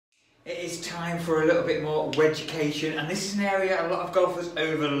It is time for a little bit more wedge-cation, and this is an area a lot of golfers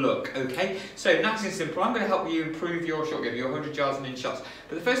overlook, okay? So nice and simple, I'm going to help you improve your shot game, your 100 yards and in shots.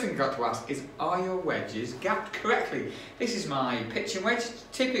 But the first thing you've got to ask is, are your wedges gapped correctly? This is my pitching wedge,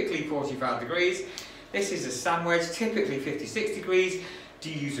 typically 45 degrees. This is a sand wedge, typically 56 degrees. Do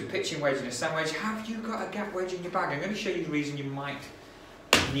you use a pitching wedge and a sand wedge? Have you got a gap wedge in your bag? I'm going to show you the reason you might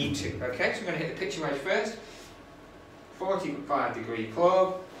need to, okay? So I'm going to hit the pitching wedge first. 45 degree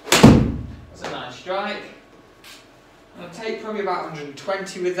club. That's a nice strike. I'll take probably about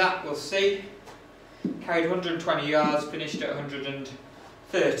 120 with that, we'll see. Carried 120 yards, finished at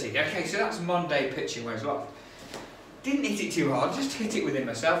 130. Okay, so that's Monday pitching wedge loft. Didn't hit it too hard, just hit it within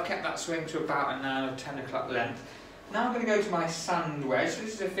myself, kept that swing to about a 9 or 10 o'clock length. Now I'm going to go to my sand wedge. So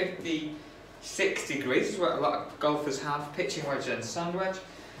this is a 56 degrees, this is what a lot of golfers have, pitching wedge and sand wedge.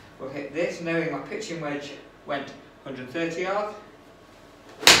 We'll hit this, knowing my pitching wedge went 130 yards.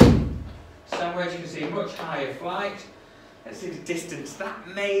 Sand wedge, you can see much higher flight. Let's see the distance that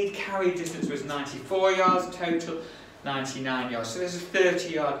made. Carry distance was 94 yards, total 99 yards. So there's a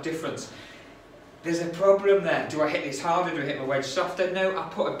 30-yard difference. There's a problem there. Do I hit this harder? Do I hit my wedge softer? No, I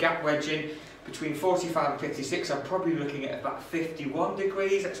put a gap wedge in between 45 and 56. I'm probably looking at about 51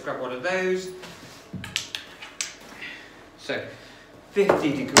 degrees. Let's grab one of those. So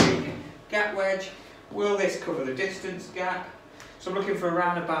 50 degree gap wedge. Will this cover the distance gap? So I'm looking for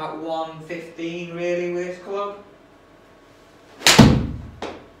around about 115 really with this club.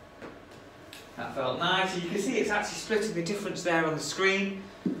 That felt nice. You can see it's actually splitting the difference there on the screen.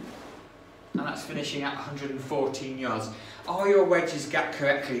 And that's finishing at 114 yards. Are your wedges gapped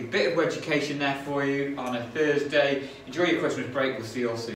correctly? Bit of wedge-cation there for you on a Thursday. Enjoy your Christmas break. We'll see you all soon.